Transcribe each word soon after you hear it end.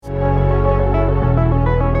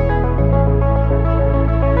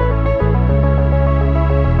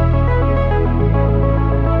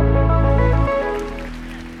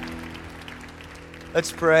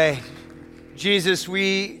Let's pray. Jesus,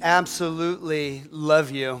 we absolutely love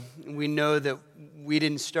you. We know that we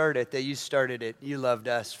didn't start it, that you started it. You loved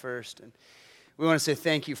us first. And we want to say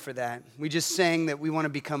thank you for that. We just sang that we want to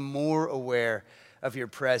become more aware of your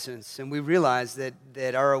presence. And we realize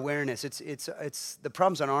that our awareness, it's the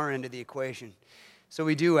problem's on our end of the equation. So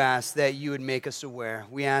we do ask that you would make us aware.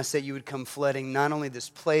 We ask that you would come flooding not only this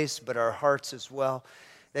place, but our hearts as well.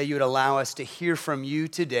 That you would allow us to hear from you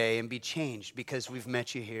today and be changed because we've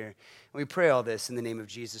met you here. And we pray all this in the name of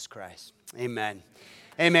Jesus Christ. Amen.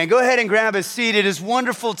 Amen. Go ahead and grab a seat. It is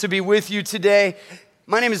wonderful to be with you today.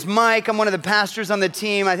 My name is Mike. I'm one of the pastors on the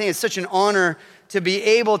team. I think it's such an honor to be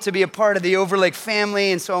able to be a part of the Overlake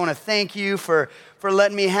family. And so I want to thank you for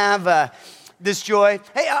letting me have this joy.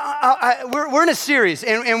 Hey, we're in a series,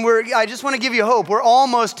 and I just want to give you hope. We're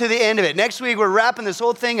almost to the end of it. Next week, we're wrapping this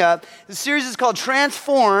whole thing up. The series is called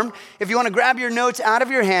Transformed. If you want to grab your notes out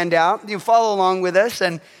of your handout, you can follow along with us.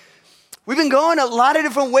 And we've been going a lot of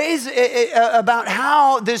different ways about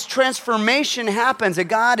how this transformation happens, that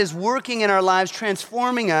God is working in our lives,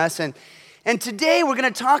 transforming us. And today, we're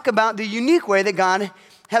going to talk about the unique way that God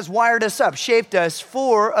has wired us up, shaped us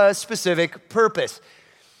for a specific purpose.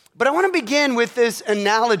 But I want to begin with this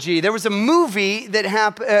analogy. There was a movie that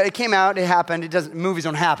it came out, it happened. Movies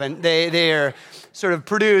don't happen. They are sort of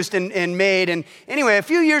produced and made. And anyway, a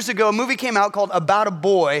few years ago, a movie came out called About a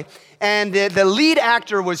Boy, and the lead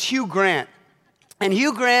actor was Hugh Grant. And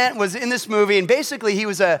Hugh Grant was in this movie, and basically he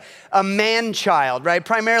was a man-child, right?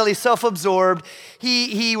 Primarily self-absorbed.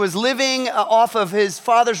 He was living off of his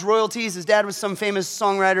father's royalties. His dad was some famous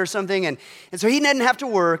songwriter or something, and so he didn't have to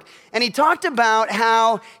work. And he talked about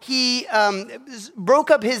how he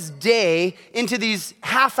broke up his day into these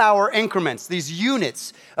half-hour increments, these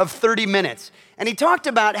units of 30 minutes. And he talked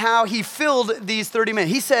about how he filled these 30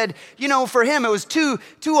 minutes. He said, for him, it was too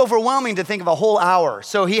overwhelming to think of a whole hour.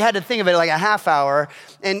 So he had to think of it like a half hour.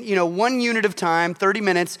 And, 1 unit of time, 30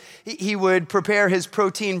 minutes, he would prepare his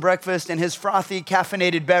protein breakfast and his frothy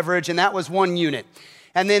caffeinated beverage, and that was 1 unit.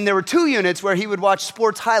 And then there were 2 units where he would watch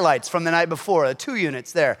sports highlights from the night before, the 2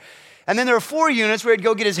 units there. And then there were 4 units where he'd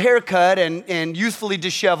go get his hair cut and youthfully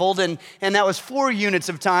disheveled, and that was 4 units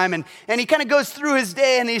of time. And he kind of goes through his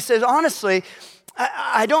day, and he says, honestly,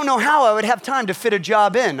 I don't know how I would have time to fit a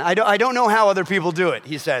job in. I don't know how other people do it,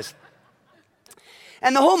 he says.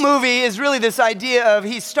 And the whole movie is really this idea of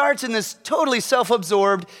he starts in this totally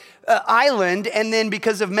self-absorbed island, and then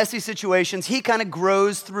because of messy situations, he kind of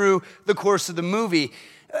grows through the course of the movie.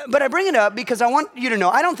 But I bring it up because I want you to know,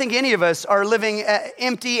 I don't think any of us are living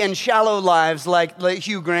empty and shallow lives like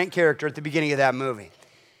Hugh Grant character at the beginning of that movie.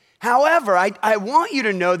 However, I want you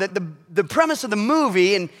to know that the premise of the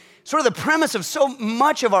movie and sort of the premise of so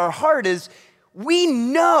much of our heart is we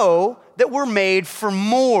know that we're made for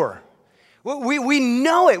more. We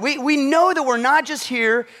know it. We know that we're not just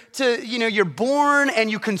here to, you're born and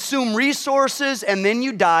you consume resources and then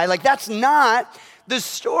you die. Like, that's not the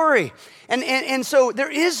story. And so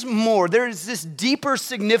there is more. There is this deeper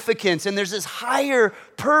significance and there's this higher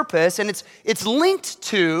purpose, and it's linked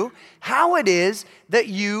to how it is that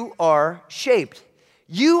you are shaped.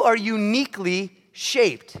 You are uniquely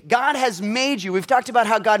shaped. God has made you. We've talked about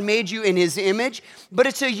how God made you in his image, but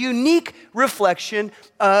it's a unique reflection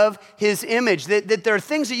of his image, that there are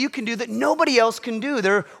things that you can do that nobody else can do.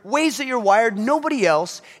 There are ways that you're wired. Nobody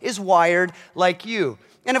else is wired like you.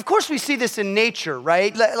 And of course, we see this in nature,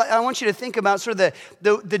 right? I want you to think about sort of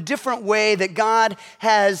the different way that God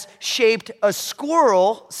has shaped a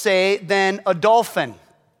squirrel, say, than a dolphin.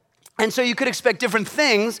 And so you could expect different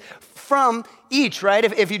things from each, right?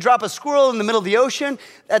 If you drop a squirrel in the middle of the ocean,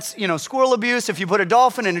 that's, squirrel abuse. If you put a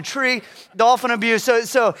dolphin in a tree, dolphin abuse.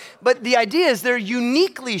 But the idea is they're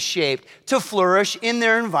uniquely shaped to flourish in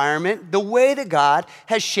their environment the way that God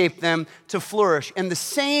has shaped them to flourish. And the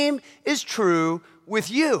same is true with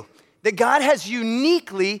you, that God has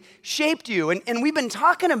uniquely shaped you. And we've been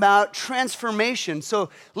talking about transformation. So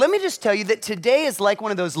let me just tell you that today is like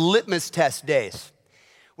one of those litmus test days,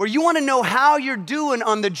 where you want to know how you're doing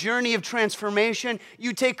on the journey of transformation.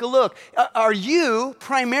 You take a look. Are you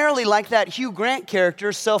primarily like that Hugh Grant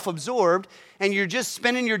character, self-absorbed, and you're just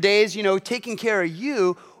spending your days, taking care of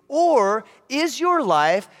you? Or is your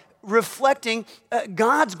life reflecting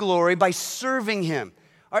God's glory by serving him?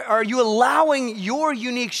 Are you allowing your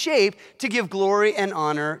unique shape to give glory and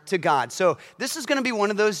honor to God? So this is going to be one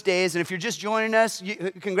of those days, and if you're just joining us,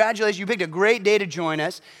 congratulations, you picked a great day to join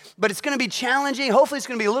us, but it's going to be challenging. Hopefully it's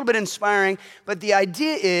going to be a little bit inspiring, but the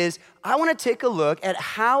idea is I want to take a look at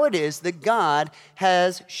how it is that God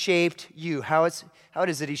has shaped you, how it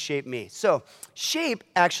is that he shaped me. So shape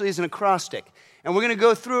actually is an acrostic. And we're going to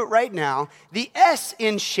go through it right now. The S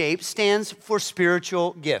in SHAPE stands for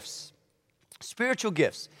spiritual gifts. Spiritual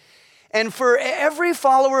gifts. And for every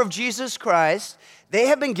follower of Jesus Christ, they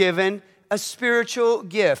have been given a spiritual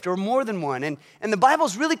gift, or more than one. And the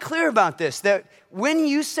Bible's really clear about this, that when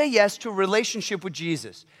you say yes to a relationship with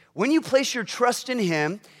Jesus, when you place your trust in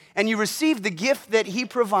him, and you receive the gift that he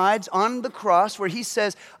provides on the cross, where he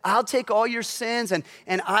says, I'll take all your sins and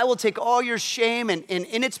I will take all your shame, and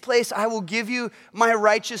in its place I will give you my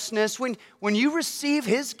righteousness. When you receive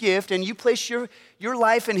his gift and you place your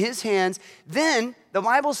life in his hands, then the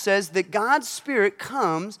Bible says that God's Spirit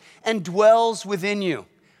comes and dwells within you.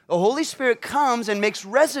 The Holy Spirit comes and makes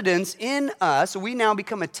residence in us, so we now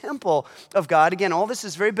become a temple of God. Again, all this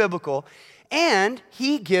is very biblical, and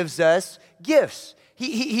he gives us gifts.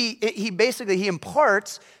 He basically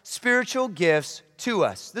imparts spiritual gifts to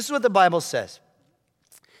us. This is what the Bible says.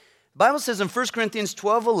 The Bible says in 1 Corinthians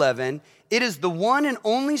 12:11, it is the one and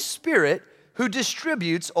only Spirit who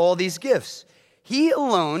distributes all these gifts. He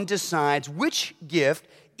alone decides which gift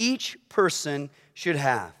each person should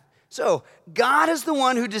have. So, God is the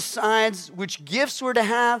one who decides which gifts we're to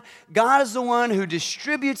have. God is the one who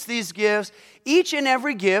distributes these gifts. Each and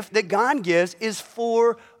every gift that God gives is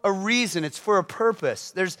for a reason. It's for a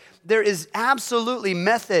purpose. There is absolutely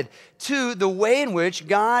method to the way in which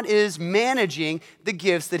God is managing the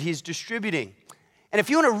gifts that he's distributing. And if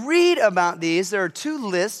you want to read about these, there are two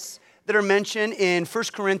lists that are mentioned in 1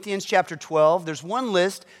 Corinthians chapter 12. There's one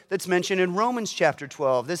list that's mentioned in Romans chapter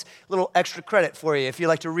 12. This little extra credit for you if you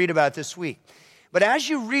like to read about it this week. But as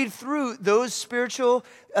you read through those spiritual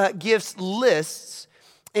gifts lists,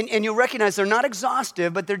 and you'll recognize they're not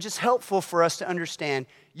exhaustive, but they're just helpful for us to understand,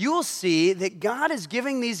 you will see that God is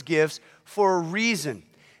giving these gifts for a reason.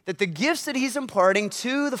 That the gifts that he's imparting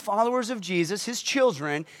to the followers of Jesus, his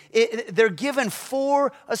children, they're given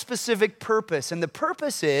for a specific purpose. And the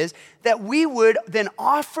purpose is that we would then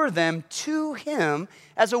offer them to him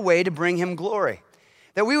as a way to bring him glory.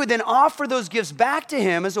 That we would then offer those gifts back to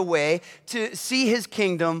him as a way to see his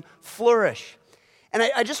kingdom flourish. And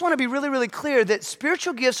I just want to be really, really clear that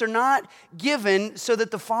spiritual gifts are not given so that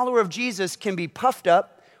the follower of Jesus can be puffed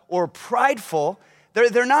up or prideful.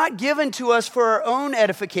 They're not given to us for our own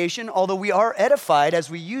edification, although we are edified as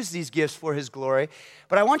we use these gifts for his glory.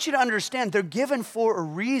 But I want you to understand they're given for a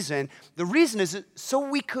reason. The reason is so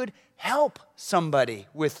we could help somebody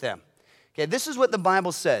with them. Okay, this is what the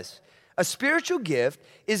Bible says. A spiritual gift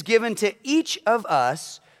is given to each of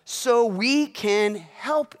us so we can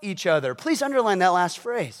help each other. Please underline that last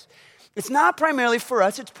phrase. It's not primarily for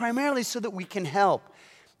us, it's primarily so that we can help.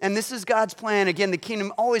 And this is God's plan. Again, the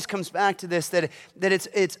kingdom always comes back to this, that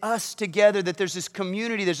it's us together, that there's this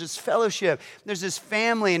community, there's this fellowship, there's this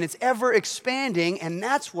family, and it's ever expanding, and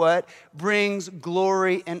that's what brings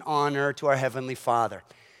glory and honor to our Heavenly Father.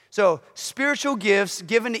 So, spiritual gifts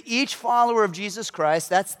given to each follower of Jesus Christ,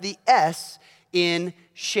 that's the S in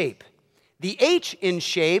SHAPE. The H in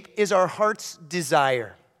SHAPE is our heart's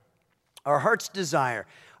desire. Our heart's desire,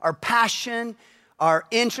 our passion, our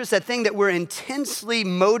interest, that thing that we're intensely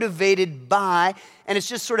motivated by, and it's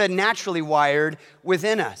just sort of naturally wired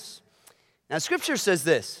within us. Now, Scripture says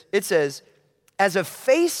this. It says, as a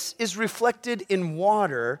face is reflected in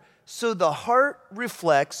water, so the heart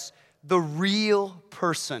reflects the real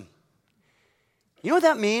person. You know what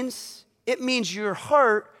that means? It means your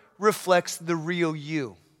heart reflects the real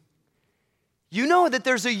you. You know that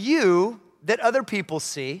there's a you that other people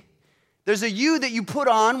see. There's a you that you put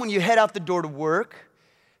on when you head out the door to work.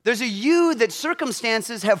 There's a you that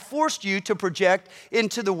circumstances have forced you to project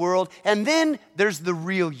into the world. And then there's the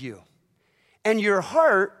real you. And your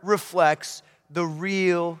heart reflects the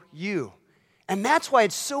real you. And that's why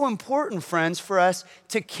it's so important, friends, for us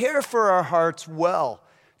to care for our hearts well,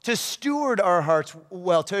 to steward our hearts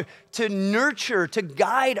well, to nurture, to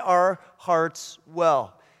guide our hearts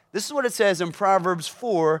well. This is what it says in Proverbs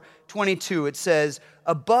 4:22. It says,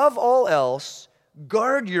 above all else,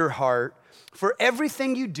 guard your heart, for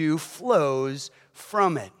everything you do flows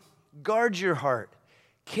from it. Guard your heart.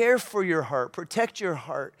 Care for your heart. Protect your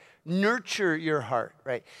heart. Nurture your heart,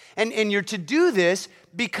 right? And you're to do this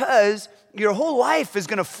because your whole life is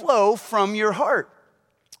going to flow from your heart.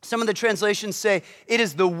 Some of the translations say it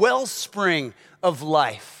is the wellspring of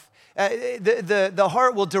life. The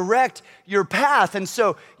heart will direct your path. And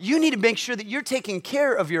so you need to make sure that you're taking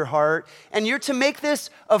care of your heart, and you're to make this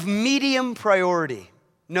of medium priority.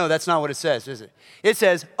 No, that's not what it says, is it? It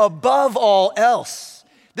says, above all else.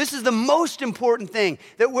 This is the most important thing,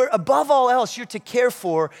 that we're above all else, you're to care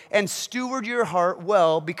for and steward your heart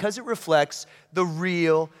well because it reflects the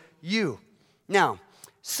real you. Now,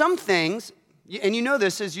 some things, And you know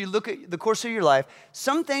this as you look at the course of your life,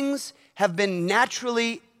 some things have been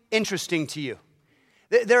naturally interesting to you.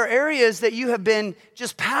 There are areas that you have been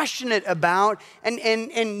just passionate about,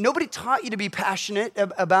 and nobody taught you to be passionate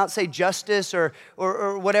about, say, justice or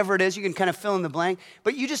whatever it is. You can kind of fill in the blank.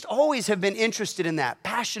 But you just always have been interested in that,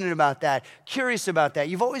 passionate about that, curious about that.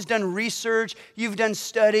 You've always done research. You've done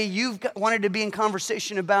study. You've wanted to be in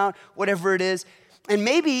conversation about whatever it is. And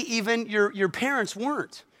maybe even your parents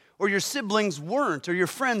weren't, or your siblings weren't, or your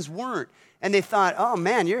friends weren't. And they thought, oh,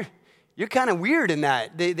 man, you're kind of weird in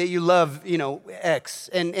that you love, X.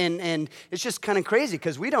 And it's just kind of crazy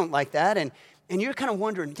because we don't like that. And you're kind of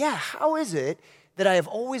wondering, yeah, how is it that I have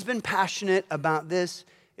always been passionate about this?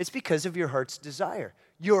 It's because of your heart's desire.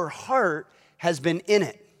 Your heart has been in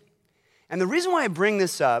it. And the reason why I bring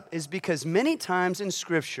this up is because many times in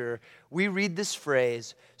Scripture, we read this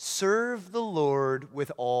phrase, serve the Lord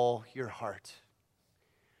with all your heart.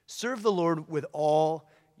 Serve the Lord with all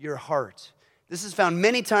your heart. This is found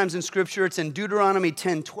many times in Scripture. It's in Deuteronomy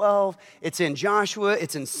 10:12. It's in Joshua.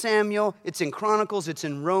 It's in Samuel. It's in Chronicles. It's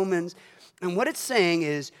in Romans. And what it's saying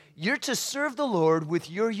is you're to serve the Lord with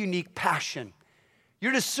your unique passion.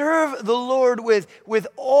 You're to serve the Lord with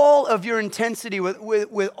all of your intensity,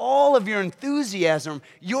 with all of your enthusiasm.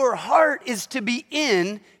 Your heart is to be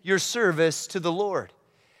in your service to the Lord.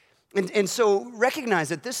 And so recognize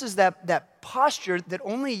that this is that posture that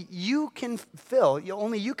only you can fill,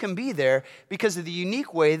 only you can be there because of the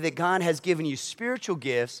unique way that God has given you spiritual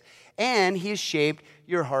gifts and He has shaped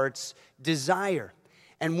your heart's desire.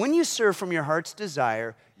 And when you serve from your heart's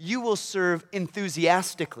desire, you will serve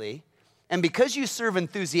enthusiastically. And because you serve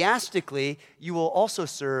enthusiastically, you will also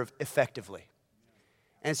serve effectively.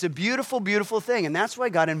 And it's a beautiful, beautiful thing. And that's why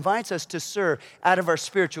God invites us to serve out of our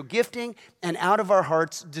spiritual gifting and out of our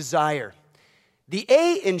heart's desire. The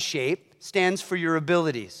A in shape stands for your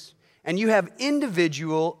abilities. And you have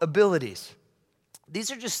individual abilities.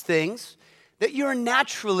 These are just things that you're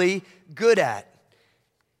naturally good at.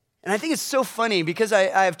 And I think it's so funny because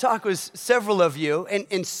I have talked with several of you,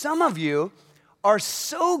 and some of you are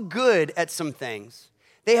so good at some things.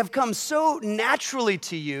 They have come so naturally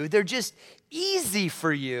to you. They're just easy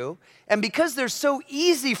for you. And because they're so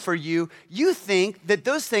easy for you, you think that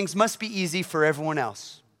those things must be easy for everyone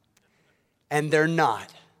else. And they're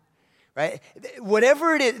not, right?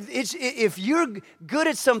 Whatever it is, if you're good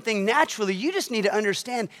at something naturally, you just need to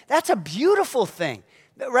understand that's a beautiful thing,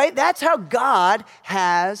 right? That's how God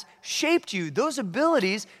has shaped you. Those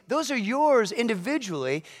abilities, those are yours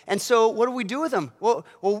individually. And so what do we do with them? Well,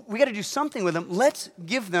 we got to do something with them. Let's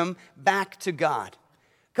give them back to God.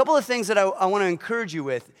 A couple of things that I want to encourage you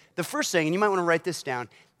with. The first thing, and you might want to write this down,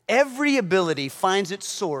 every ability finds its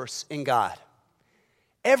source in God.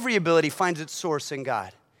 Every ability finds its source in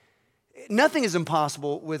God. Nothing is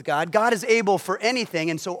impossible with God. God is able for anything,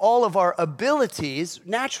 and so all of our abilities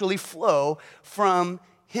naturally flow from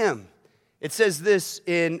Him. It says this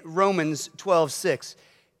in Romans 12:6.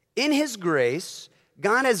 In His grace,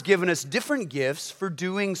 God has given us different gifts for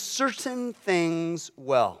doing certain things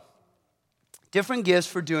well. Different gifts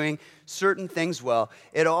for doing certain things well.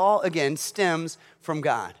 It all, again, stems from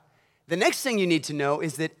God. The next thing you need to know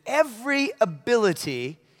is that every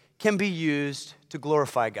ability can be used to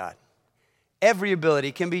glorify God. Every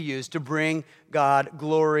ability can be used to bring God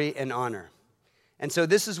glory and honor. And so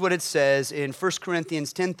this is what it says in 1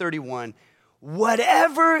 Corinthians 10:31.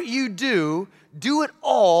 Whatever you do, do it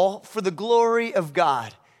all for the glory of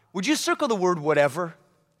God. Would you circle the word whatever?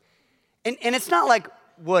 And it's not like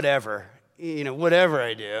whatever, whatever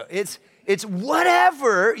I do. It's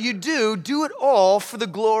whatever you do it all for the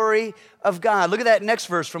glory of God. Look at that next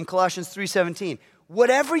verse from Colossians 3:17.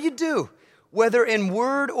 Whatever you do, whether in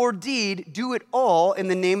word or deed, do it all in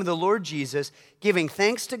the name of the Lord Jesus, giving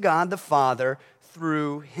thanks to God the Father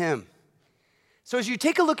through Him. So as you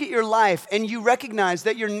take a look at your life and you recognize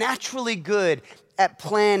that you're naturally good at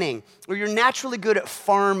planning, or you're naturally good at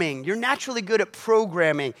farming, you're naturally good at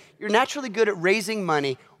programming, you're naturally good at raising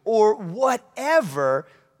money, or whatever,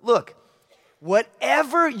 look,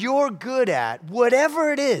 whatever you're good at,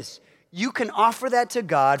 whatever it is, you can offer that to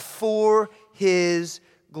God for His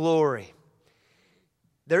glory.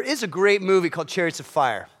 There is a great movie called Chariots of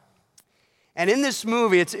Fire. And in this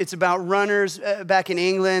movie, it's about runners back in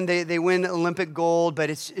England. They win Olympic gold, but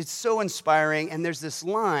it's so inspiring. And there's this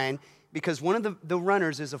line, because one of the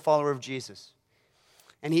runners is a follower of Jesus.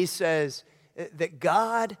 And he says that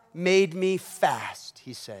God made me fast,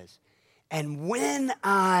 he says. And when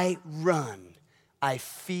I run, I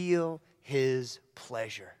feel His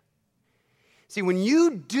pleasure. See, when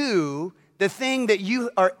you do the thing that you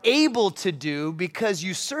are able to do because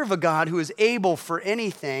you serve a God who is able for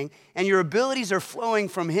anything, and your abilities are flowing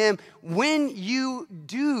from him. When you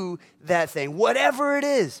do that thing, whatever it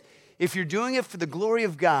is, if you're doing it for the glory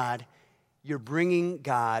of God, you're bringing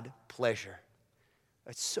God pleasure.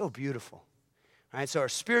 It's so beautiful. All right, so our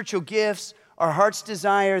spiritual gifts, our heart's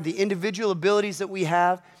desire, the individual abilities that we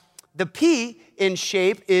have. The P in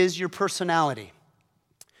shape is your personality,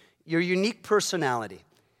 your unique personality.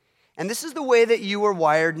 And this is the way that you are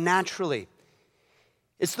wired naturally.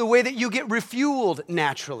 It's the way that you get refueled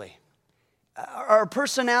naturally. Our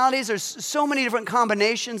personalities, there's so many different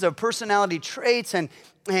combinations of personality traits, and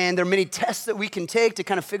there are many tests that we can take to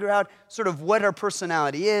kind of figure out sort of what our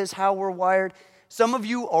personality is, how we're wired. Some of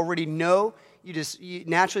you already know. You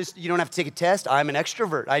naturally, you don't have to take a test. I'm an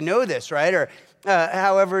extrovert. I know this, right? Or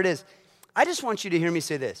however it is. I just want you to hear me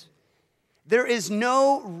say this. There is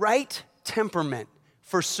no right temperament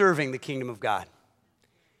for serving the kingdom of God.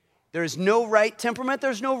 There is no right temperament.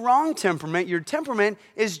 There's no wrong temperament. Your temperament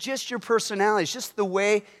is just your personality. It's just the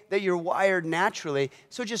way that you're wired naturally.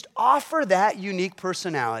 So just offer that unique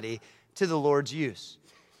personality to the Lord's use.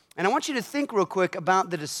 And I want you to think real quick about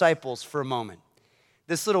the disciples for a moment.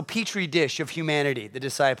 This little petri dish of humanity, the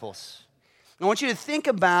disciples. I want you to think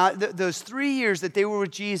about those 3 years that they were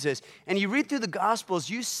with Jesus. And you read through the Gospels,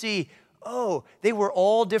 you see, they were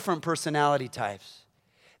all different personality types.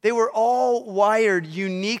 They were all wired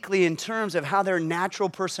uniquely in terms of how their natural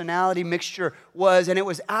personality mixture was, and it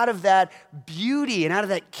was out of that beauty and out of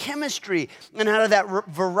that chemistry and out of that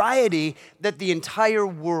variety that the entire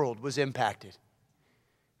world was impacted.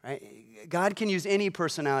 Right? God can use any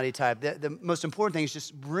personality type. The most important thing is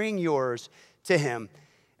just bring yours to him.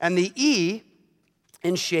 And the E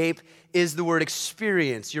in shape is the word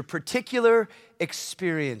experience, your particular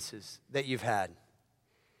experiences that you've had.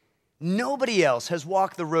 Nobody else has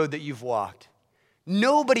walked the road that you've walked.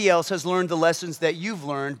 Nobody else has learned the lessons that you've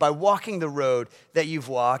learned by walking the road that you've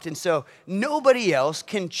walked. And so nobody else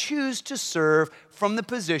can choose to serve from the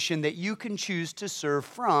position that you can choose to serve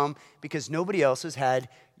from, because nobody else has had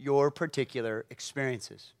your particular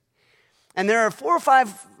experiences. And there are 4 or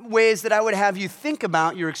 5 ways that I would have you think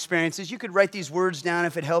about your experiences. You could write these words down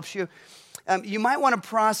if it helps you. You might want to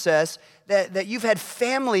process that you've had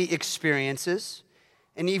family experiences,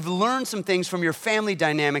 and you've learned some things from your family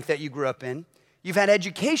dynamic that you grew up in. You've had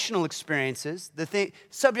educational experiences,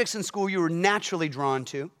 subjects in school you were naturally drawn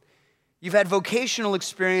to. You've had vocational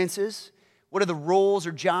experiences. What are the roles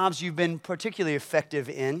or jobs you've been particularly effective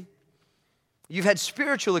in? You've had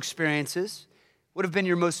spiritual experiences. What have been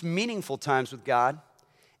your most meaningful times with God?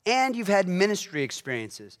 And you've had ministry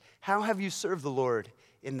experiences. How have you served the Lord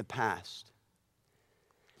in the past?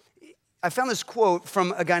 I found this quote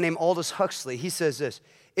from a guy named Aldous Huxley. He says this: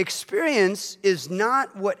 experience is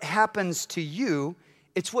not what happens to you,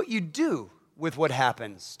 it's what you do with what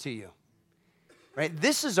happens to you. Right?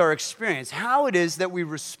 This is our experience, how it is that we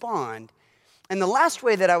respond. And the last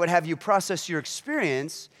way that I would have you process your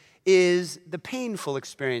experience is the painful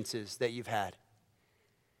experiences that you've had.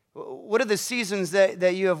 What are the seasons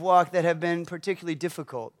that you have walked that have been particularly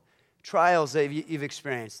difficult? Trials that you've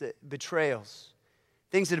experienced, betrayals.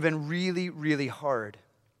 Things that have been really, really hard.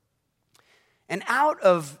 And out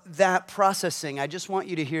of that processing, I just want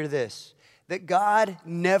you to hear this, that God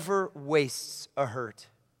never wastes a hurt.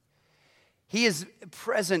 He is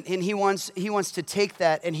present, and he wants to take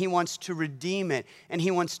that, and he wants to redeem it, and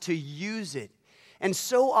he wants to use it. And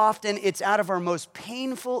so often, it's out of our most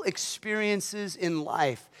painful experiences in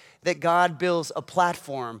life that God builds a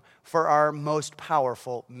platform for our most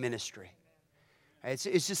powerful ministry.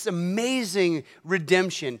 It's just amazing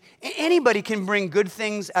redemption. Anybody can bring good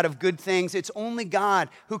things out of good things. It's only God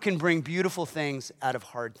who can bring beautiful things out of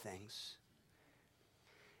hard things.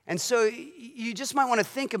 And so you just might want to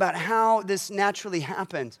think about how this naturally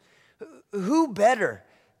happens. Who better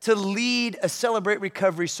to lead a Celebrate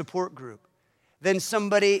Recovery support group than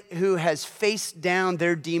somebody who has faced down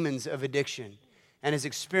their demons of addiction and has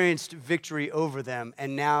experienced victory over them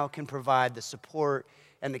and now can provide the support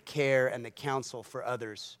and the care and the counsel for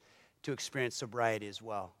others to experience sobriety as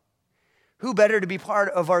well? Who better to be part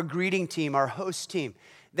of our greeting team, our host team,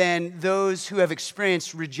 than those who have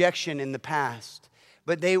experienced rejection in the past,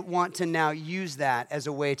 but they want to now use that as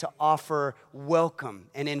a way to offer welcome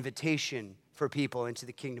and invitation for people into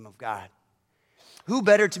the kingdom of God? Who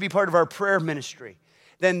better to be part of our prayer ministry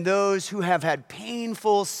than those who have had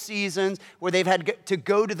painful seasons where they've had to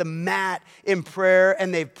go to the mat in prayer,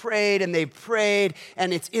 and they've prayed, and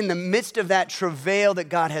and it's in the midst of that travail that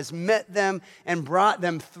God has met them and brought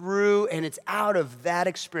them through, and it's out of that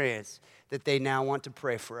experience that they now want to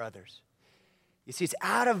pray for others. You see, it's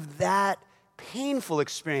out of that painful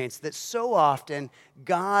experience that so often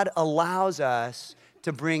God allows us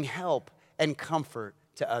to bring help and comfort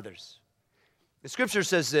to others. The scripture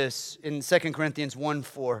says this in 2 Corinthians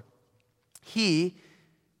 1:4. He,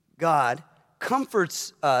 God,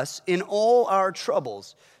 comforts us in all our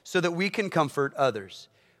troubles so that we can comfort others.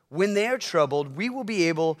 When they are troubled, we will be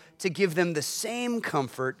able to give them the same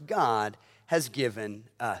comfort God has given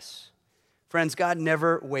us. Friends, God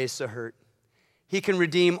never wastes a hurt. He can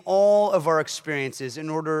redeem all of our experiences in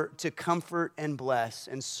order to comfort and bless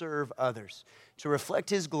and serve others, to reflect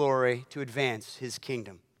his glory, to advance his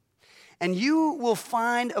kingdom. And you will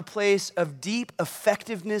find a place of deep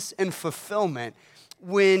effectiveness and fulfillment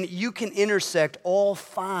when you can intersect all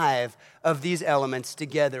 5 of these elements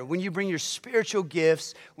together. When you bring your spiritual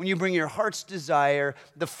gifts, when you bring your heart's desire,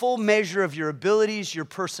 the full measure of your abilities, your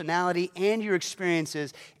personality, and your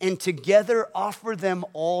experiences, and together offer them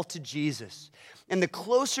all to Jesus. And the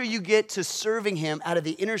closer you get to serving him out of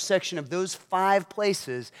the intersection of those 5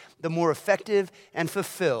 places, the more effective and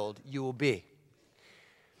fulfilled you will be.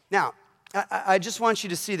 Now, I just want you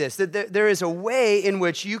to see this, that there is a way in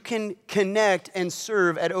which you can connect and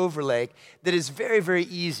serve at Overlake that is very, very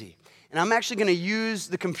easy. And I'm actually going to use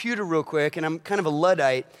the computer real quick, and I'm kind of a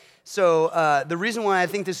Luddite. So the reason why I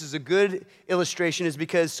think this is a good illustration is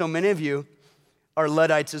because so many of you are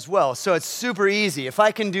Luddites as well. So it's super easy. If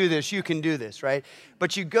I can do this, you can do this, right?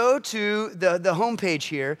 But you go to the homepage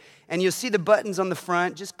here, and you'll see the buttons on the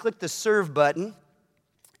front. Just click the serve button.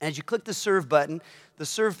 As you click the serve button, the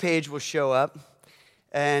serve page will show up,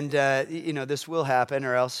 and this will happen,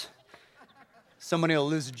 or else somebody will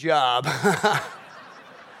lose a job.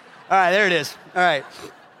 All right, there it is. All right.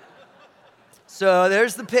 So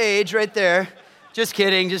there's the page right there. Just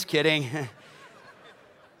kidding.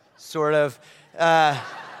 Sort of.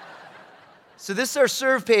 So this is our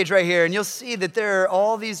serve page right here, and you'll see that there are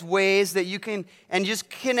all these ways that you can, and just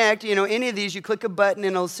connect, any of these, you click a button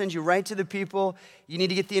and it'll send you right to the people you need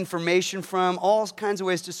to get the information from, all kinds of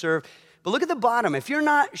ways to serve. But look at the bottom. If you're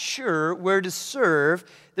not sure where to serve,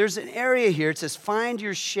 there's an area here. It says find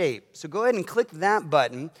your shape. So go ahead and click that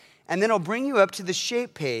button, and then it'll bring you up to the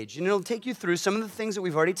shape page, and it'll take you through some of the things that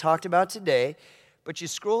we've already talked about today. But you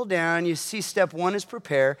scroll down, you see step 1 is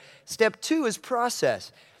prepare. Step 2 is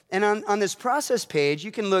process. And on this process page,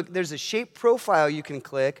 you can look, there's a shape profile you can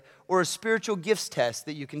click or a spiritual gifts test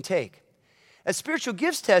that you can take. A spiritual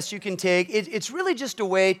gifts test you can take, it's really just a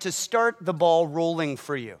way to start the ball rolling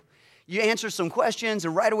for you. You answer some questions,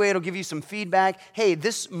 and right away it'll give you some feedback. Hey,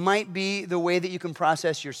 this might be the way that you can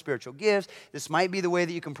process your spiritual gifts. This might be the way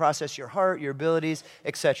that you can process your heart, your abilities,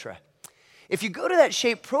 etc. If you go to that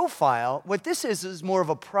shape profile, what this is more of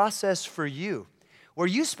a process for you, where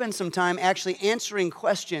you spend some time actually answering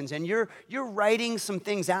questions, and you're writing some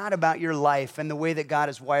things out about your life and the way that God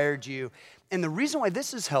has wired you. And the reason why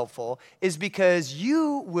this is helpful is because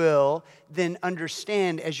you will then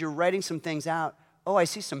understand as you're writing some things out, oh, I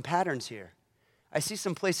see some patterns here. I see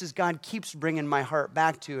some places God keeps bringing my heart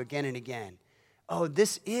back to again and again. Oh,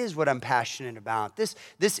 this is what I'm passionate about. This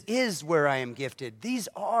is where I am gifted. These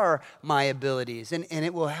are my abilities, and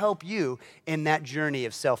it will help you in that journey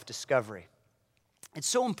of self-discovery. It's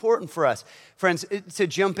so important for us, friends, to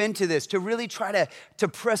jump into this, to really try to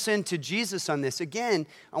press into Jesus on this. Again,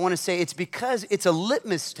 I want to say it's because it's a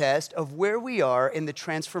litmus test of where we are in the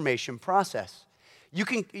transformation process. You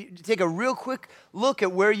can take a real quick look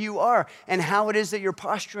at where you are and how it is that you're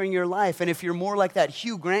posturing your life. And if you're more like that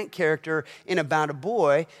Hugh Grant character in About a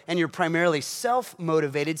Boy, and you're primarily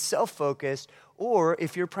self-motivated, self-focused, or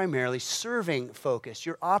if you're primarily serving-focused,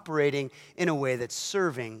 you're operating in a way that's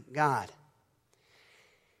serving God.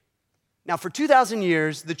 Now, for 2,000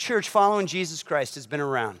 years, the church following Jesus Christ has been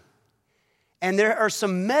around. And there are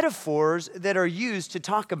some metaphors that are used to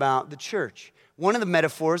talk about the church. One of the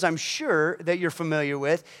metaphors I'm sure that you're familiar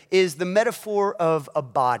with is the metaphor of a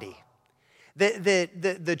body.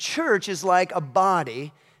 The church is like a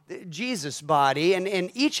body, Jesus' body,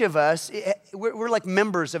 and each of us, we're like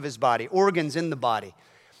members of his body, organs in the body.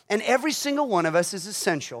 And every single one of us is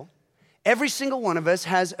essential. Every single one of us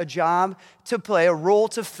has a job to play, a role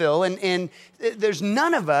to fill, and there's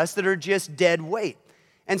none of us that are just dead weight.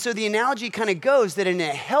 And so the analogy kind of goes that in a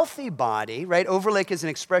healthy body, right, Overlake is an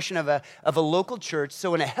expression of a local church,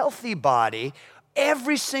 so in a healthy body,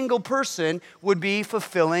 every single person would be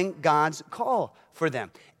fulfilling God's call for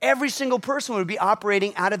them. Every single person would be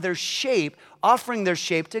operating out of their shape, offering their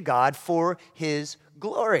shape to God for his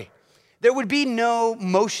glory. There would be no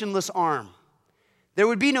motionless arm. There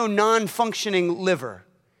would be no non-functioning liver,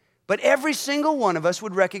 But every single one of us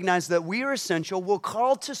would recognize that we are essential. We're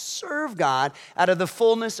called to serve God out of the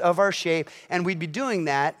fullness of our shape, and we'd be doing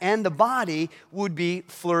that, and the body would be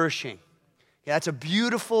flourishing. Yeah, that's a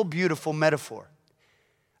beautiful, beautiful metaphor.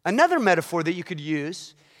 Another metaphor that you could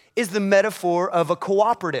use is the metaphor of a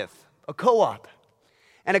cooperative, a co-op.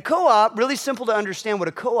 And a co-op, really simple to understand what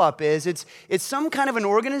a co-op is, it's some kind of an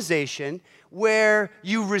organization where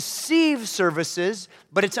you receive services,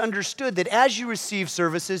 but it's understood that as you receive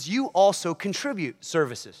services, you also contribute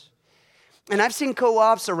services. And I've seen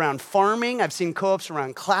co-ops around farming, I've seen co-ops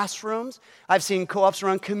around classrooms, I've seen co-ops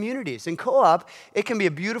around communities. And co-op, it can be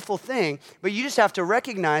a beautiful thing, but you just have to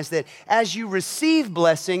recognize that as you receive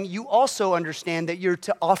blessing, you also understand that you're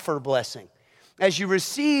to offer blessing. As you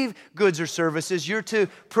receive goods or services, you're to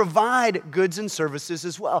provide goods and services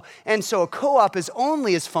as well. And so a co-op is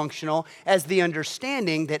only as functional as the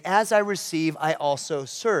understanding that as I receive, I also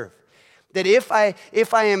serve. That if I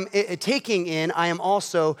am taking in, I am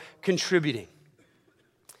also contributing.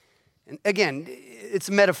 And again, it's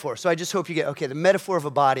a metaphor, so I just hope you get, okay, the metaphor of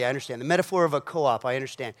a body, I understand. The metaphor of a co-op, I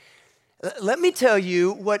understand. Let me tell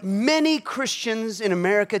you what many Christians in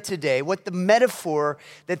America today, what the metaphor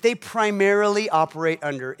that they primarily operate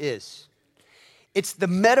under is. It's the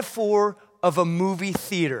metaphor of a movie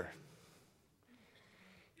theater.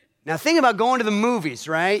 Now think about going to the movies,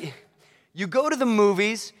 right? You go to the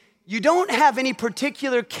movies, you don't have any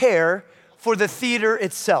particular care for the theater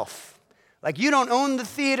itself. Like you don't own the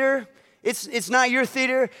theater, it's not your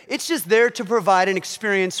theater, it's just there to provide an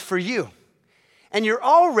experience for you. And you're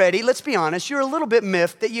already, let's be honest, you're a little bit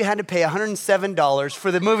miffed that you had to pay $107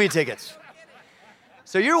 for the movie tickets.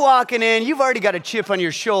 So you're walking in, you've already got a chip on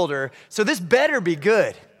your shoulder, so this better be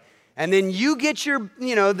good. And then you get your,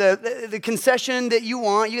 the concession that you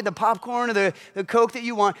want, you get the popcorn or the Coke that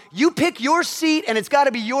you want. You pick your seat, and it's got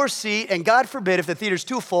to be your seat, and God forbid if the theater's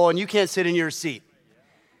too full and you can't sit in your seat.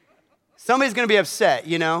 Somebody's going to be upset,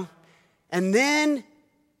 And then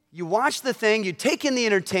you watch the thing, you take in the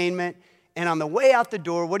entertainment, and on the way out the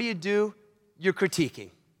door, what do? You're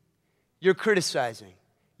critiquing. You're criticizing.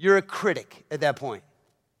 You're a critic at that point.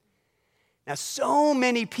 Now, so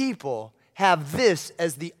many people have this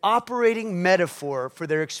as the operating metaphor for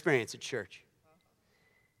their experience at church.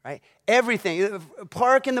 Right? Everything,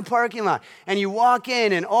 park in the parking lot, and you walk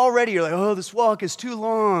in, and already you're like, oh, this walk is too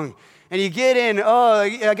long. And you get in, oh,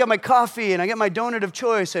 I got my coffee, and I got my donut of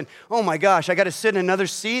choice, and oh my gosh, I got to sit in another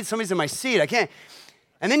seat. Somebody's in my seat. I can't.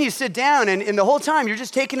 And then you sit down, and the whole time, you're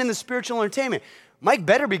just taking in the spiritual entertainment. Mike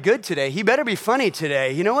better be good today. He better be funny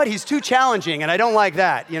today. You know what? He's too challenging, and I don't like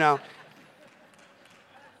that,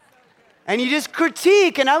 And you just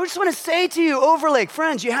critique, and I just want to say to you, Overlake,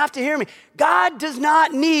 friends, you have to hear me. God does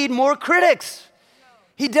not need more critics.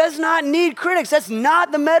 He does not need critics. That's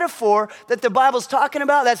not the metaphor that the Bible's talking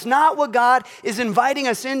about. That's not what God is inviting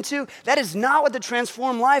us into. That is not what the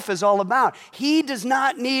transformed life is all about. He does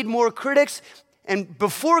not need more critics. And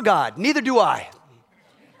before God, neither do I.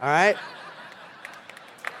 All right?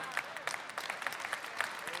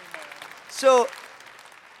 So,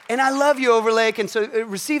 and I love you, Overlake, and so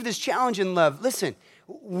receive this challenge in love. Listen,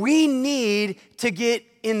 we need to get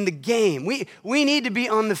in the game. We need to be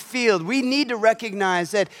on the field. We need to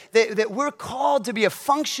recognize that we're called to be a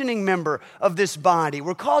functioning member of this body.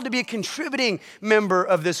 We're called to be a contributing member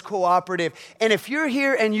of this cooperative. And if you're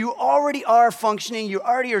here and you already are functioning, you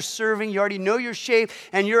already are serving, you already know your shape,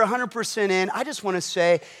 and you're 100% in, I just want to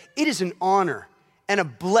say it is an honor and a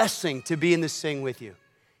blessing to be in this thing with you.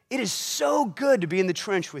 It is so good to be in the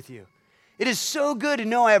trench with you. It is so good to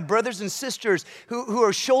know I have brothers and sisters who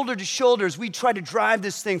are shoulder to shoulders. We try to drive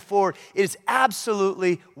this thing forward. It is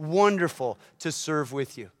absolutely wonderful to serve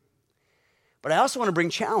with you. But I also want to bring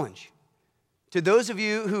challenge to those of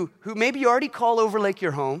you who maybe you already call Overlake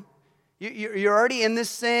your home. You're already in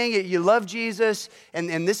this thing. You love Jesus,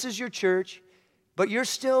 and this is your church. But you're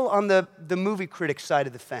still on the movie critic side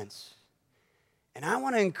of the fence. And I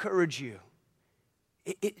want to encourage you.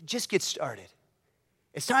 It just gets started.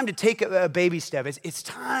 It's time to take a baby step. It's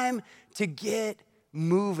time to get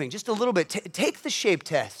moving just a little bit. Take the shape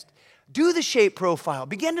test. Do the shape profile.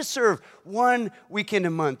 Begin to serve 1 weekend a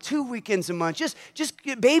month, 2 weekends a month. Just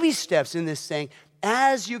get baby steps in this thing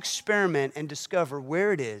as you experiment and discover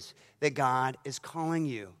where it is that God is calling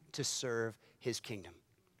you to serve his kingdom.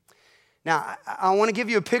 Now, I want to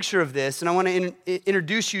give you a picture of this, and I want to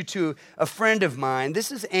introduce you to a friend of mine.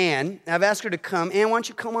 This is Ann. I've asked her to come. Ann, why don't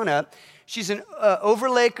you come on up? She's an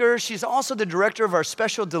Overlaker. She's also the director of our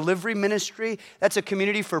special delivery ministry. That's a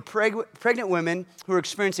community for pregnant women who are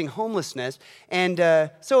experiencing homelessness. And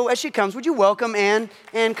so as she comes, would you welcome Ann?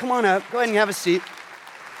 Ann, come on up. Go ahead and have a seat.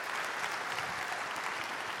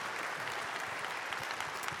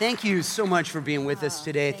 Thank you so much for being with us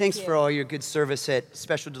today. Thanks for all your good service at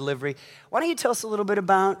Special Delivery. Why don't you tell us a little bit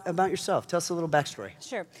about yourself? Tell us a little backstory.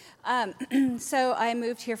 Sure. So I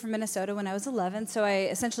moved here from Minnesota when I was 11, so I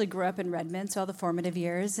essentially grew up in Redmond, so all the formative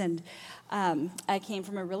years, and I came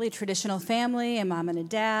from a really traditional family, a mom and a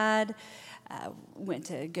dad, went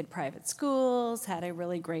to good private schools, had a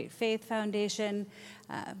really great faith foundation,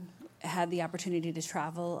 had the opportunity to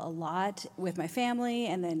travel a lot with my family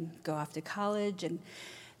and then go off to college, and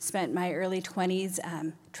spent my early 20s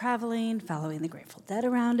traveling, following the Grateful Dead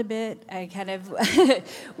around a bit. I kind of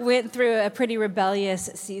went through a pretty rebellious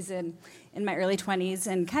season in my early 20s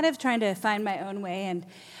and kind of trying to find my own way,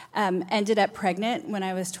 and ended up pregnant when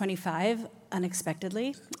I was 25,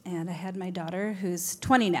 unexpectedly. And I had my daughter, who's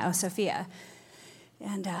 20 now, Sophia.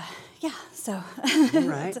 And so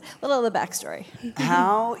Right. That's a little of the backstory.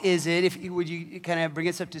 How is it, would you kind of bring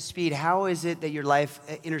us up to speed, how is it that your life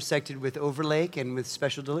intersected with Overlake and with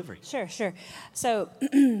Special Delivery? Sure. So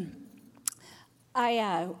when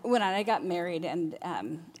I got married and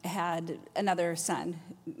had another son,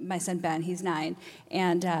 my son Ben, he's 9,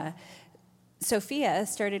 and Sophia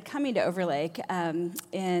started coming to Overlake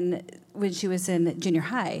when she was in junior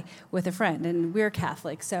high with a friend, and we were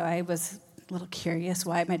Catholic, so I was a little curious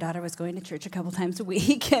why my daughter was going to church a couple times a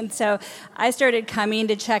week. And so I started coming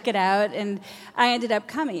to check it out, and I ended up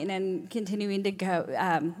coming and continuing to go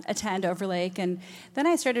attend Overlake. And then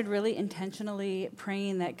I started really intentionally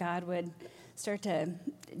praying that God would start to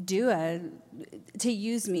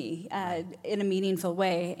use me in a meaningful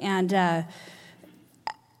way. And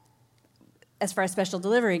as far as Special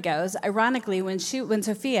Delivery goes, ironically, when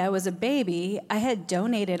Sophia was a baby, I had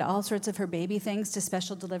donated all sorts of her baby things to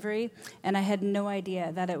Special Delivery, and I had no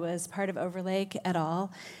idea that it was part of Overlake at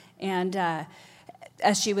all. And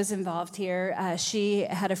as she was involved here, she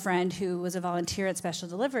had a friend who was a volunteer at Special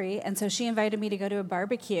Delivery, and so she invited me to go to a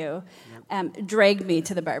barbecue, dragged me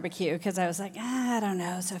to the barbecue, because I was like, I don't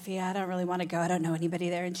know, Sophia, I don't really want to go, I don't know anybody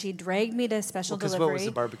there, and she dragged me to Special Delivery. Because what was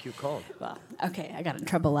the barbecue called? Well, okay, I got in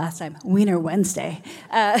trouble last time. Wiener Wednesday.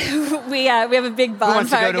 We have a big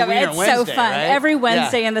bonfire going. It's Wednesday, so fun. right? Every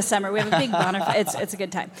Wednesday in the summer, we have a big bonfire. It's a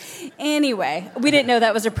good time. Anyway, we didn't know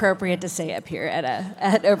that was appropriate to say up here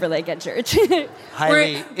at Overlake at church.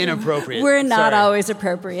 Highly inappropriate. We're not always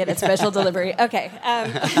appropriate at Special Delivery. Okay.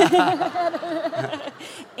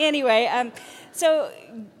 Anyway, so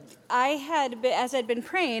as I'd been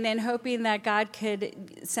praying and hoping that God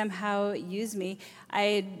could somehow use me,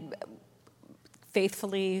 I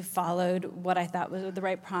faithfully followed what I thought were the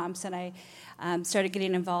right prompts, and I started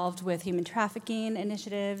getting involved with human trafficking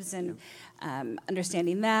initiatives and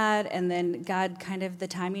understanding that, and then God the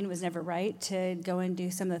timing was never right to go and do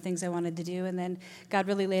some of the things I wanted to do, and then God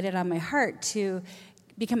really laid it on my heart to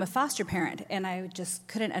become a foster parent, and I just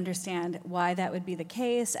couldn't understand why that would be the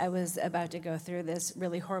case. I was about to go through this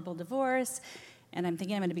really horrible divorce, and I'm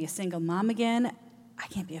thinking I'm going to be a single mom again. I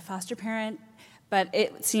can't be a foster parent, but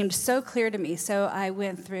it seemed so clear to me, so I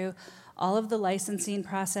went through all of the licensing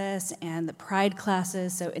process and the pride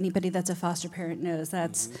classes, so anybody that's a foster parent knows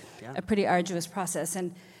that's a pretty arduous process.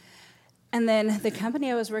 And then the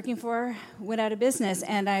company I was working for went out of business,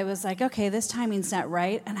 and I was like, okay, this timing's not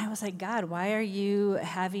right. And I was like, God, why are you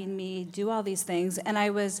having me do all these things? And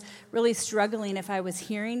I was really struggling if I was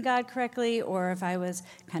hearing God correctly or if I was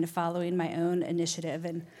kind of following my own initiative.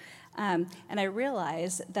 And I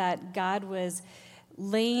realized that God was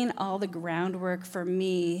laying all the groundwork for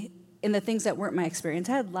me in the things that weren't my experience.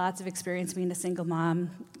 I had lots of experience being a single mom,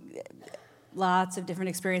 lots of different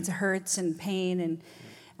experience, hurts and pain and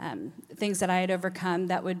things that I had overcome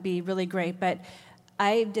that would be really great, but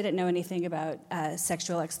I didn't know anything about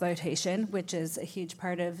sexual exploitation, which is a huge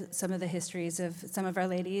part of some of the histories of some of our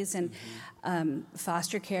ladies, and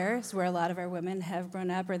foster care is where a lot of our women have grown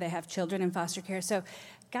up or they have children in foster care. So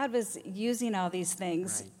God was using all these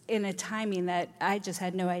things in a timing that I just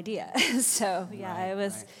had no idea. So it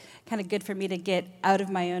was kind of good for me to get out of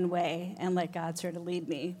my own way and let God sort of lead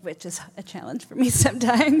me, which is a challenge for me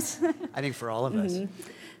sometimes. I think for all of us.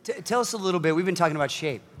 Tell us a little bit, we've been talking about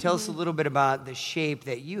shape. Tell us a little bit about the shape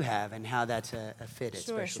that you have and how that's a fit at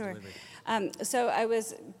Special Delivery. So I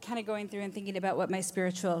was kind of going through and thinking about what my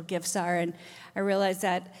spiritual gifts are, and I realized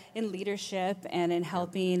that in leadership and in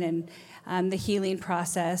helping and the healing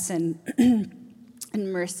process and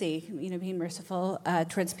and mercy, being merciful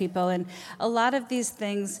towards people, and a lot of these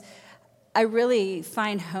things I really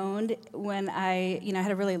find honed when I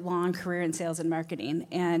had a really long career in sales and marketing,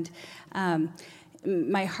 and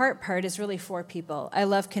my heart part is really for people. I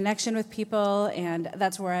love connection with people, and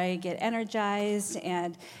that's where I get energized.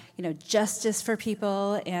 And justice for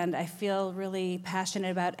people, and I feel really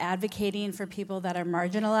passionate about advocating for people that are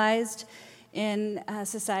marginalized in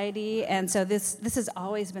society. And so this has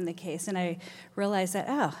always been the case. And I realized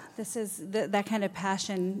that, this is that kind of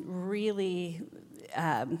passion really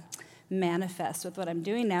manifests with what I'm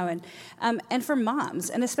doing now, and for moms,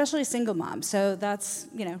 and especially single moms. So that's,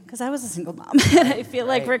 because I was a single mom, and I feel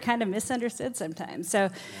like we're kind of misunderstood sometimes. So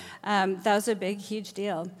that was a big, huge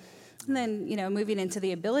deal. And then, moving into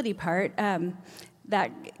the ability part,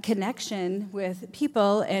 that connection with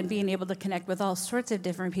people and being able to connect with all sorts of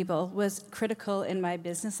different people was critical in my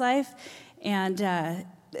business life. And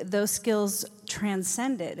those skills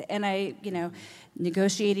transcended. And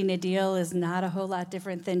negotiating a deal is not a whole lot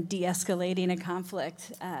different than de-escalating a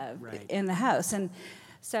conflict in the house. And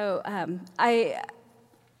so I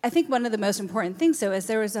think one of the most important things, though, is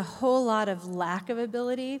there was a whole lot of lack of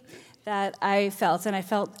ability that I felt, and I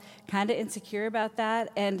felt kind of insecure about that.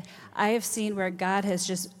 And I have seen where God has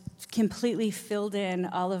just completely filled in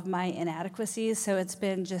all of my inadequacies. So it's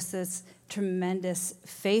been just this tremendous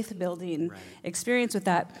faith-building experience with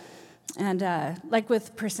that. And like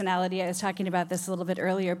with personality, I was talking about this a little bit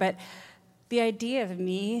earlier, but the idea of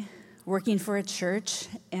me working for a church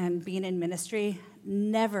and being in ministry,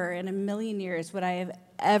 never in a million years would I have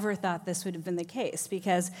ever thought this would have been the case,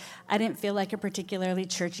 because I didn't feel like a particularly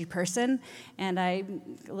churchy person, and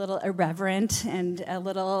I'm a little irreverent and a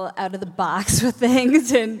little out of the box with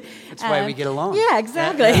things. And that's why we get along. Yeah,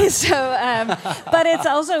 exactly. Yeah. So, but it's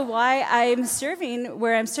also why I'm serving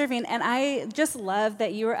where I'm serving, and I just love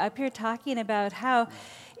that you were up here talking about how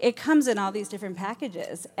it comes in all these different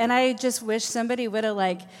packages, and I just wish somebody would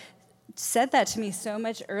have said that to me so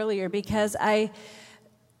much earlier, because I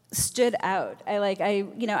stood out.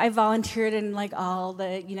 I volunteered in all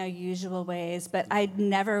the usual ways, but I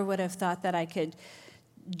never would have thought that I could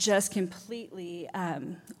just completely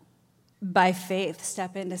by faith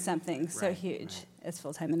step into something so huge as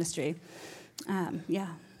full-time ministry. Yeah.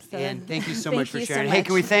 So, Ann, thank you so much for sharing. So much. Hey,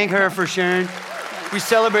 can we thank her for sharing? We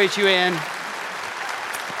celebrate you, Ann.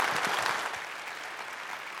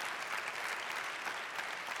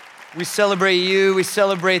 We celebrate you. We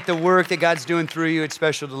celebrate the work that God's doing through you at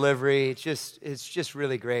Special Delivery. It's just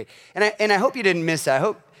really great. And I hope you didn't miss that.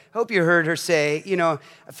 I hope you heard her say,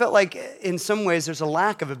 I felt like in some ways there's a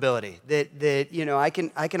lack of ability that I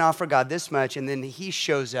can offer God this much, and then He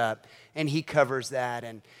shows up and He covers that.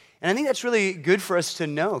 And I think that's really good for us to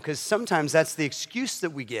know, because sometimes that's the excuse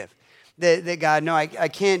that we give. That God, no, I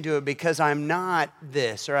can't do it because I'm not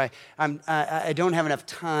this, or I don't have enough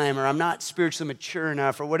time, or I'm not spiritually mature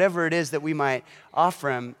enough, or whatever it is that we might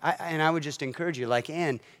offer Him. And I would just encourage you, like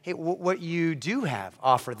Ann, hey, what you do have,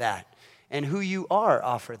 offer that. And who you are,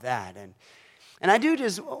 offer that. And I do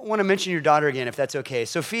just want to mention your daughter again, if that's okay.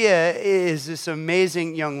 Sophia is this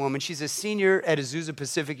amazing young woman. She's a senior at Azusa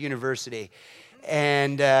Pacific University.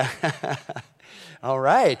 And, all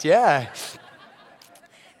right, yeah.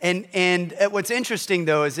 And what's interesting,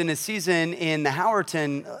 though, is in a season in the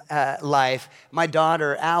Howerton life, my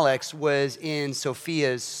daughter, Alex, was in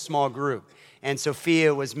Sophia's small group. And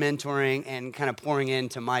Sophia was mentoring and kind of pouring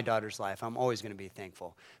into my daughter's life. I'm always going to be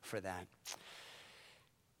thankful for that.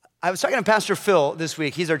 I was talking to Pastor Phil this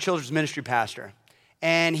week. He's our children's ministry pastor.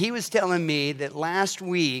 And he was telling me that last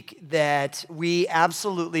week that we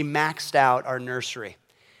absolutely maxed out our nursery.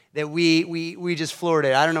 That we just floored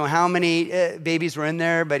it. I don't know how many babies were in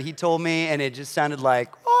there, but he told me, and it just sounded like,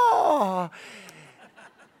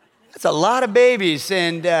 that's a lot of babies.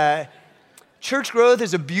 And church growth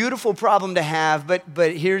is a beautiful problem to have,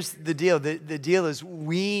 but here's the deal. The deal is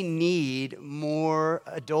we need more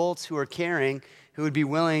adults who are caring, who would be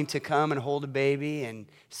willing to come and hold a baby and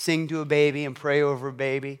sing to a baby and pray over a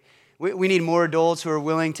baby. We need more adults who are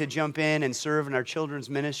willing to jump in and serve in our children's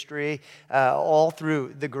ministry all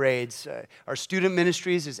through the grades. Our student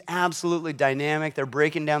ministries is absolutely dynamic. They're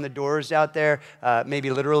breaking down the doors out there, maybe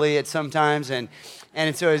literally at sometimes.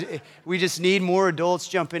 And so we just need more adults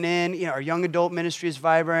jumping in. Our young adult ministry is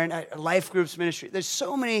vibrant. Our life groups ministry. There's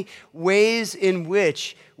so many ways in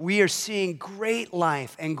which we are seeing great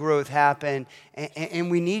life and growth happen, and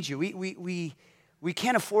we need you. We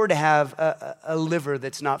can't afford to have a liver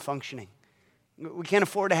that's not functioning. We can't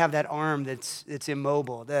afford to have that arm that's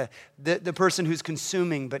immobile, the person who's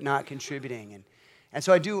consuming but not contributing. And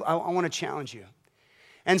so I want to challenge you.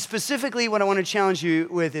 And specifically what I want to challenge you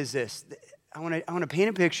with is this. I want to paint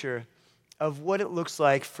a picture of what it looks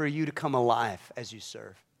like for you to come alive as you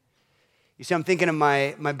serve. You see, I'm thinking of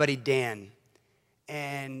my buddy Dan.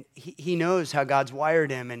 And he knows how God's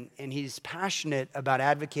wired him, and he's passionate about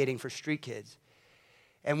advocating for street kids.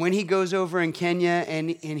 And when he goes over in Kenya and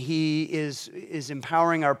he is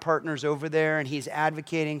empowering our partners over there and he's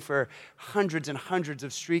advocating for hundreds and hundreds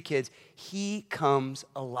of street kids, he comes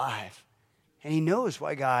alive. And he knows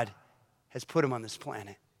why God has put him on this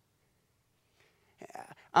planet.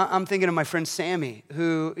 I'm thinking of my friend Sammy,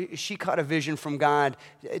 who she caught a vision from God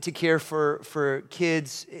to care for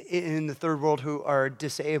kids in the third world who are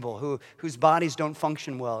disabled, whose bodies don't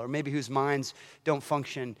function well, or maybe whose minds don't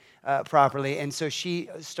function properly. And so she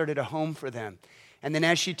started a home for them. And then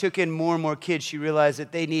as she took in more and more kids, she realized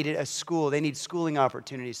that they needed a school. They need schooling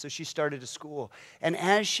opportunities. So she started a school. And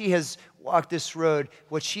as she has walked this road,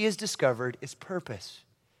 what she has discovered is purpose.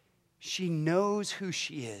 She knows who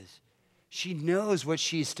she is. She knows what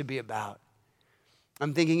she's to be about.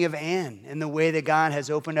 I'm thinking of Anne and the way that God has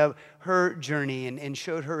opened up her journey and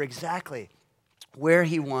showed her exactly where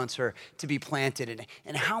he wants her to be planted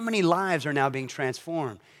and how many lives are now being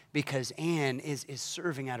transformed because Anne is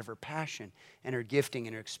serving out of her passion and her gifting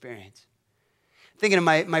and her experience. Thinking of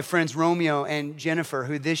my friends Romeo and Jennifer,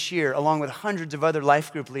 who this year, along with hundreds of other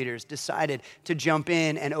life group leaders, decided to jump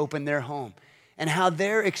in and open their home. And how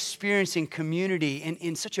they're experiencing community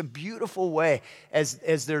in such a beautiful way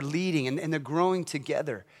as they're leading and they're growing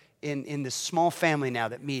together in this small family now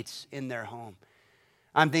that meets in their home.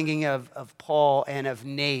 I'm thinking of Paul and of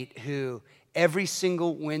Nate, who every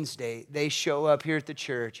single Wednesday they show up here at the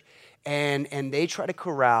church and they try to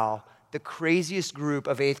corral the craziest group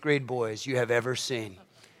of 8th grade boys you have ever seen.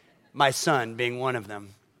 My son being one of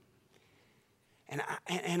them.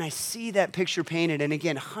 And I see that picture painted. And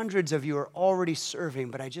again, hundreds of you are already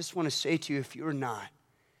serving, but I just want to say to you, if you're not,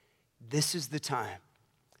 this is the time.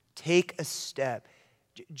 Take a step.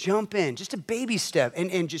 Jump in, just a baby step,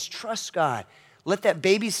 and just trust God. Let that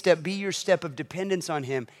baby step be your step of dependence on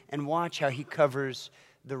him and watch how he covers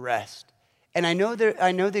the rest. And I know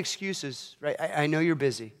the excuses, right? I know you're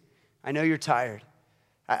busy. I know you're tired.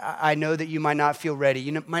 I know that you might not feel ready.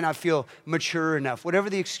 You might not feel mature enough. Whatever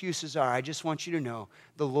the excuses are, I just want you to know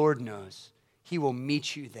the Lord knows. He will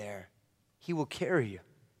meet you there. He will carry you.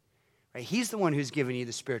 Right? He's the one who's given you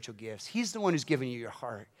the spiritual gifts. He's the one who's given you your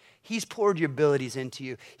heart. He's poured your abilities into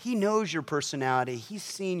you. He knows your personality. He's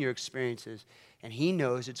seen your experiences. And he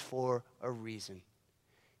knows it's for a reason.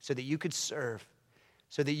 So that you could serve.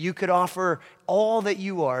 So that you could offer all that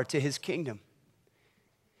you are to his kingdom.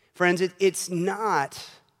 Friends, it's not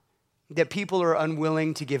that people are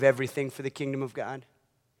unwilling to give everything for the kingdom of God.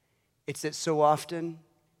 It's that so often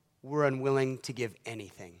we're unwilling to give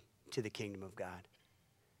anything to the kingdom of God.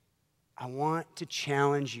 I want to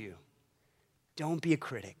challenge you. Don't be a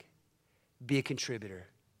critic. Be a contributor.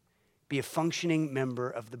 Be a functioning member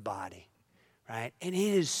of the body, right? And it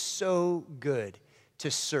is so good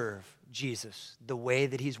to serve Jesus the way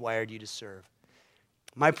that he's wired you to serve.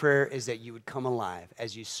 My prayer is that you would come alive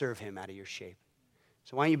as you serve him out of your shape.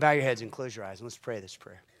 So why don't you bow your heads and close your eyes and let's pray this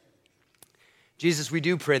prayer. Jesus, we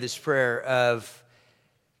do pray this prayer of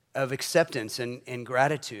acceptance and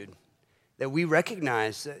gratitude, that we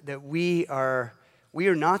recognize that we are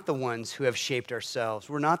not the ones who have shaped ourselves.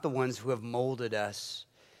 We're not the ones who have molded us.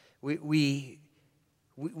 We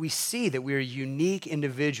see that we are unique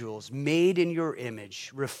individuals made in your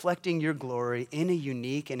image, reflecting your glory in a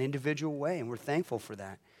unique and individual way, and we're thankful for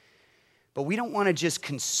that. But we don't want to just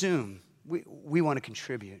consume. We want to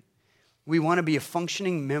contribute. We want to be a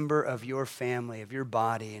functioning member of your family, of your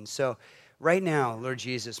body. And so right now, Lord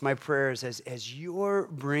Jesus, my prayer is as you're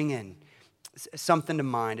bringing something to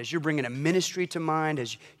mind, as you're bringing a ministry to mind,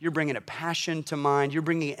 as you're bringing a passion to mind, you're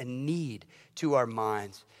bringing a need to our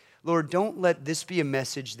minds. Lord, don't let this be a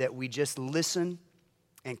message that we just listen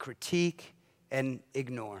and critique and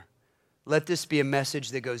ignore. Let this be a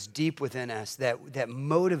message that goes deep within us, that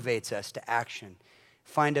motivates us to action.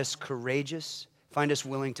 Find us courageous. Find us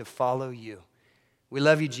willing to follow you. We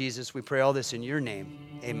love you, Jesus. We pray all this in your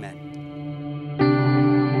name. Amen.